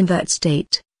force in that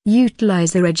state,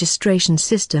 utilize the registration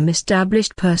system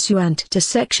established pursuant to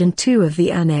Section 2 of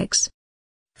the Annex.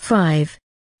 5.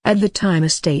 At the time a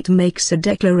state makes a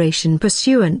declaration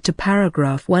pursuant to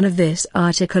paragraph 1 of this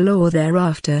article or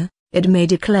thereafter, it may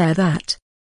declare that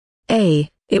A.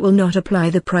 It will not apply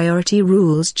the priority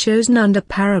rules chosen under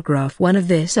paragraph 1 of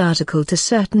this article to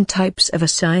certain types of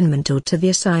assignment or to the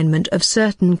assignment of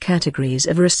certain categories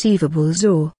of receivables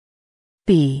or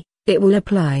B. It will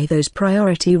apply those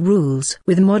priority rules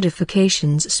with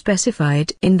modifications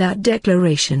specified in that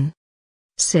declaration.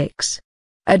 6.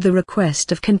 At the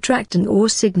request of contracting or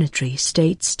signatory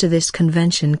states to this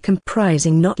convention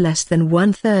comprising not less than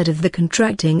 1/3 of the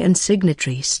contracting and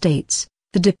signatory states,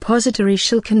 the depository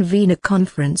shall convene a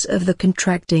conference of the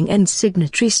contracting and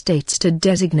signatory states to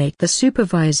designate the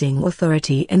supervising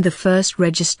authority and the first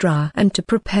registrar and to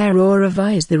prepare or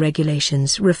revise the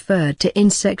regulations referred to in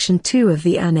Section 2 of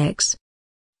the Annex.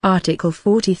 Article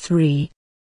 43.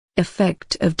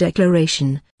 Effect of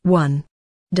Declaration. 1.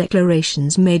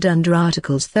 Declarations made under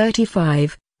Articles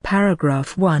 35,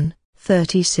 Paragraph 1,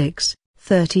 36,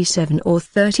 37 or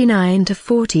 39 to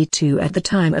 42 at the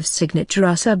time of signature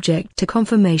are subject to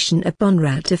confirmation upon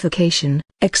ratification,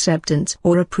 acceptance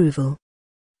or approval.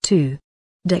 2.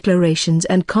 Declarations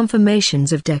and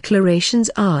confirmations of declarations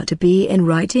are to be in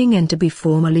writing and to be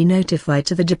formally notified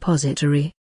to the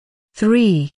depository.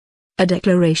 3. A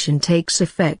declaration takes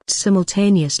effect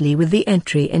simultaneously with the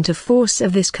entry into force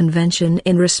of this convention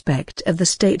in respect of the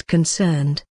state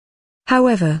concerned.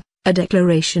 However, a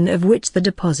declaration of which the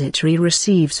depository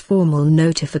receives formal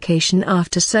notification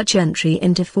after such entry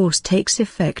into force takes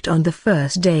effect on the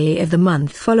first day of the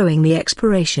month following the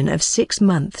expiration of 6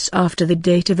 months after the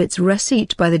date of its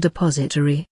receipt by the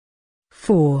depository.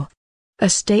 4. A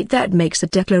state that makes a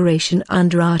declaration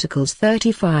under Articles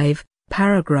 35,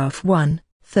 Paragraph 1,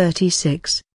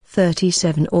 36,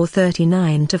 37 or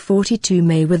 39 to 42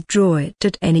 may withdraw it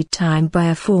at any time by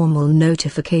a formal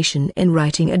notification in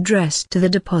writing addressed to the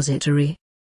depository.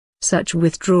 Such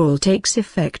withdrawal takes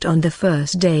effect on the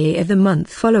first day of the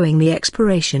month following the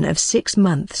expiration of 6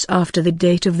 months after the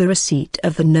date of the receipt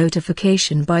of the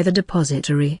notification by the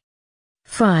depository.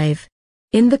 5.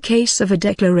 In the case of a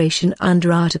declaration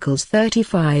under Articles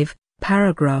 35,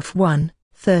 Paragraph 1,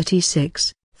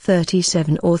 36,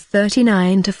 37 or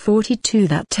 39 to 42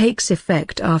 that takes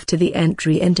effect after the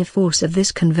entry into force of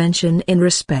this convention in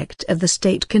respect of the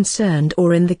state concerned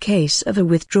or in the case of a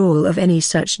withdrawal of any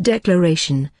such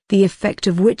declaration, the effect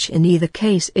of which in either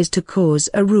case is to cause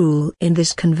a rule in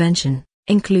this convention,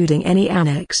 including any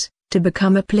annex, to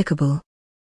become applicable.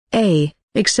 A.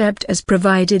 Except as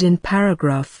provided in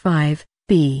paragraph 5,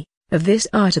 b, of this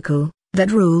article, that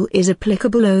rule is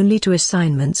applicable only to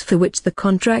assignments for which the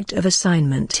contract of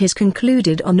assignment is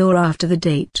concluded on or after the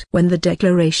date when the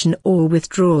declaration or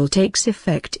withdrawal takes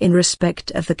effect in respect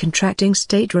of the contracting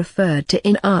state referred to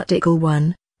in Article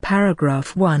 1,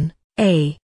 Paragraph 1,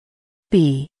 a.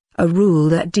 b. A rule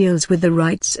that deals with the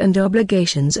rights and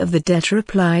obligations of the debtor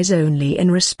applies only in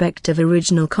respect of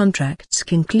original contracts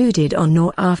concluded on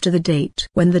or after the date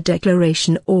when the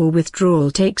declaration or withdrawal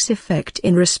takes effect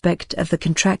in respect of the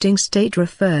contracting state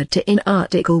referred to in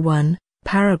Article 1,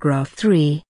 Paragraph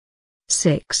 3.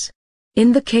 6.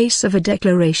 In the case of a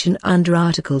declaration under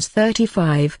Articles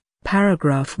 35,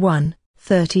 Paragraph 1,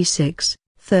 36,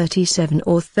 37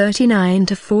 or 39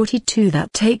 to 42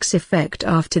 that takes effect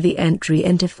after the entry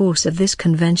into force of this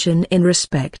convention in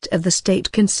respect of the state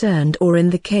concerned or in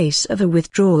the case of a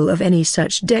withdrawal of any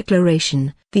such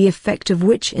declaration, the effect of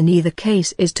which in either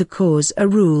case is to cause a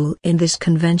rule in this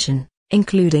convention,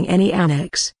 including any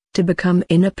annex, to become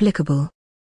inapplicable.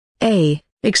 A.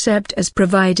 Except as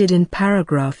provided in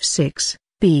paragraph 6,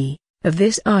 b, of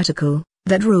this article,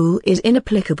 that rule is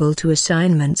inapplicable to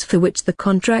assignments for which the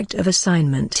contract of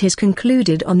assignment is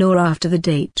concluded on or after the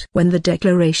date when the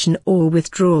declaration or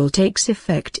withdrawal takes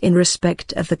effect in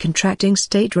respect of the contracting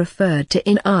state referred to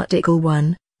in Article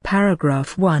 1,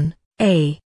 Paragraph 1,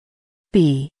 a.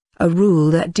 b. A rule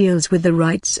that deals with the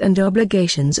rights and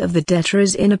obligations of the debtor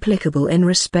is inapplicable in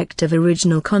respect of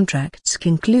original contracts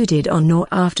concluded on or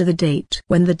after the date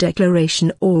when the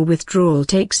declaration or withdrawal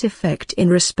takes effect in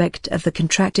respect of the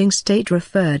contracting state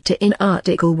referred to in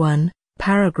Article 1,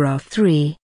 Paragraph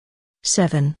 3.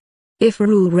 7. If a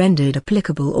rule rendered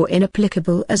applicable or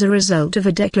inapplicable as a result of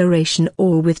a declaration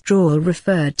or withdrawal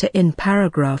referred to in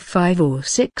paragraph 5 or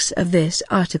 6 of this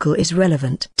article is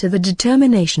relevant to the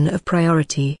determination of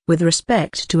priority with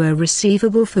respect to a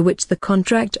receivable for which the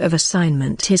contract of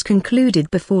assignment is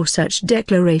concluded before such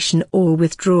declaration or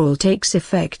withdrawal takes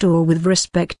effect or with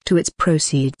respect to its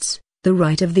proceeds, the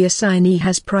right of the assignee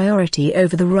has priority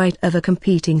over the right of a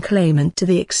competing claimant to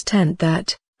the extent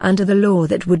that, under the law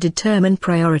that would determine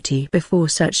priority before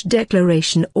such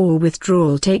declaration or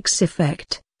withdrawal takes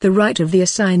effect, the right of the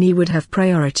assignee would have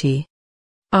priority.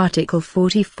 Article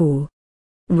 44.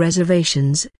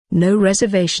 Reservations. No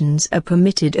reservations are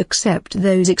permitted except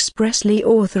those expressly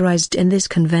authorized in this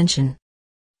convention.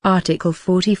 Article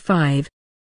 45.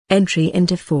 Entry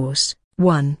into force.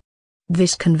 1.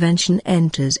 This convention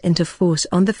enters into force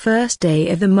on the first day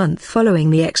of the month following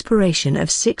the expiration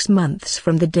of 6 months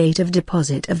from the date of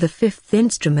deposit of the fifth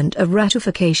instrument of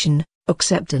ratification,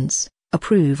 acceptance,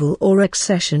 approval or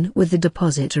accession with the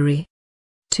depository.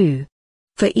 2.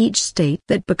 For each state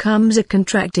that becomes a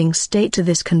contracting state to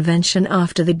this convention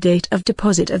after the date of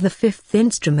deposit of the fifth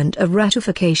instrument of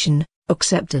ratification,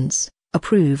 acceptance,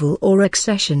 approval or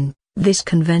accession, this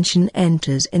convention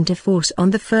enters into force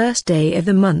on the first day of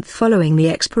the month following the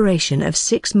expiration of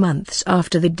 6 months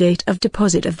after the date of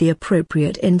deposit of the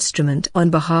appropriate instrument on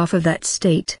behalf of that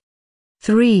state.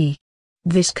 3.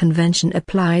 This convention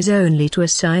applies only to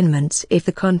assignments if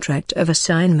the contract of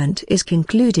assignment is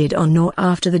concluded on or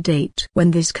after the date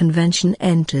when this convention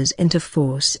enters into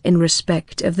force in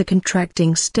respect of the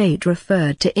contracting state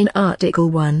referred to in Article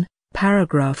 1,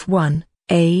 Paragraph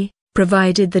 1a,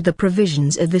 provided that the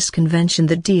provisions of this convention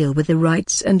that deal with the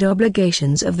rights and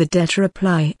obligations of the debtor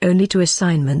apply only to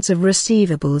assignments of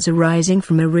receivables arising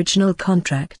from original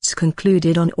contracts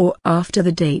concluded on or after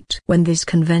the date when this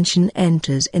convention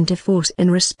enters into force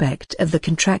in respect of the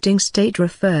contracting state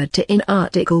referred to in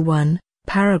Article 1,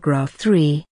 Paragraph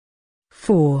 3.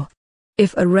 4.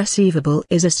 If a receivable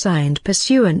is assigned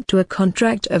pursuant to a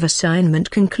contract of assignment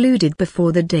concluded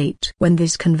before the date when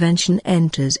this convention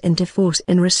enters into force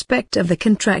in respect of the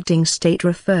contracting state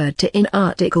referred to in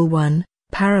Article 1,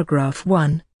 Paragraph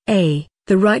 1a,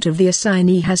 the right of the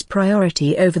assignee has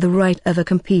priority over the right of a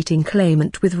competing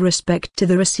claimant with respect to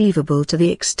the receivable to the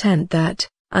extent that,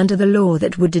 under the law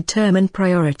that would determine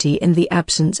priority in the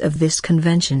absence of this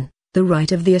convention, the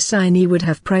right of the assignee would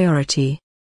have priority.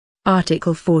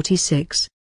 Article 46.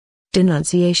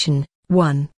 Denunciation.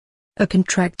 1. A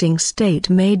contracting state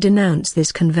may denounce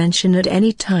this convention at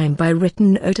any time by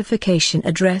written notification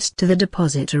addressed to the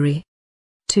depository.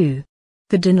 2.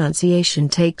 The denunciation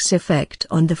takes effect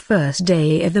on the first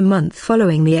day of the month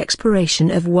following the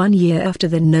expiration of 1 year after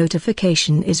the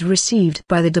notification is received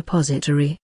by the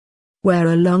depository. Where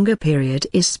a longer period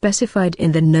is specified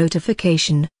in the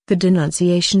notification, the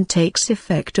denunciation takes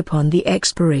effect upon the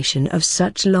expiration of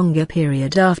such longer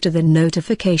period after the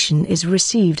notification is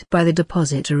received by the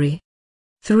depository.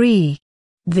 3.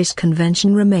 This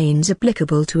convention remains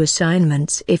applicable to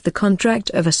assignments if the contract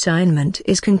of assignment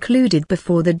is concluded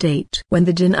before the date when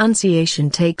the denunciation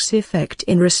takes effect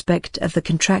in respect of the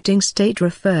contracting state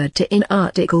referred to in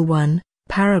Article 1,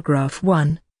 Paragraph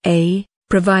 1a.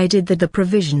 Provided that the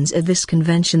provisions of this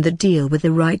convention that deal with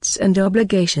the rights and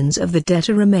obligations of the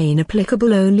debtor remain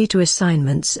applicable only to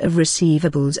assignments of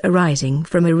receivables arising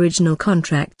from original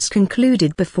contracts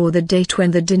concluded before the date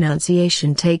when the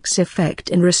denunciation takes effect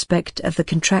in respect of the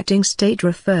contracting state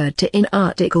referred to in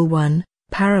Article 1,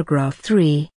 Paragraph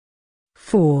 3.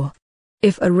 4.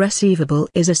 If a receivable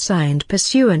is assigned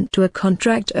pursuant to a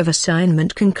contract of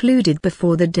assignment concluded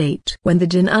before the date when the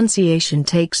denunciation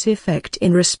takes effect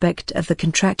in respect of the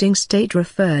contracting state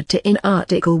referred to in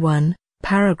Article 1,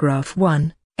 Paragraph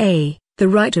 1a, the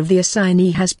right of the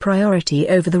assignee has priority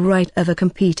over the right of a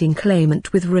competing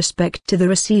claimant with respect to the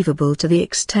receivable to the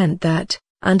extent that,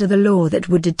 under the law that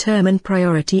would determine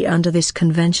priority under this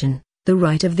convention, the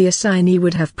right of the assignee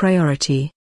would have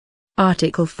priority.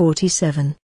 Article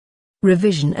 47.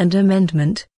 Revision and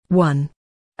Amendment. 1.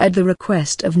 At the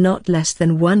request of not less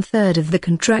than 1/3 of the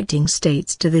contracting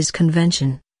states to this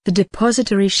convention, the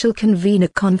depository shall convene a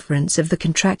conference of the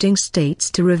contracting states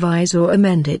to revise or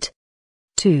amend it.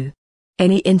 2.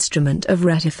 Any instrument of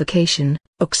ratification,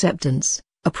 acceptance,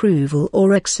 approval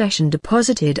or accession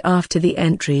deposited after the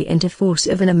entry into force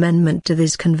of an amendment to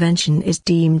this convention is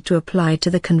deemed to apply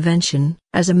to the convention,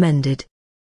 as amended,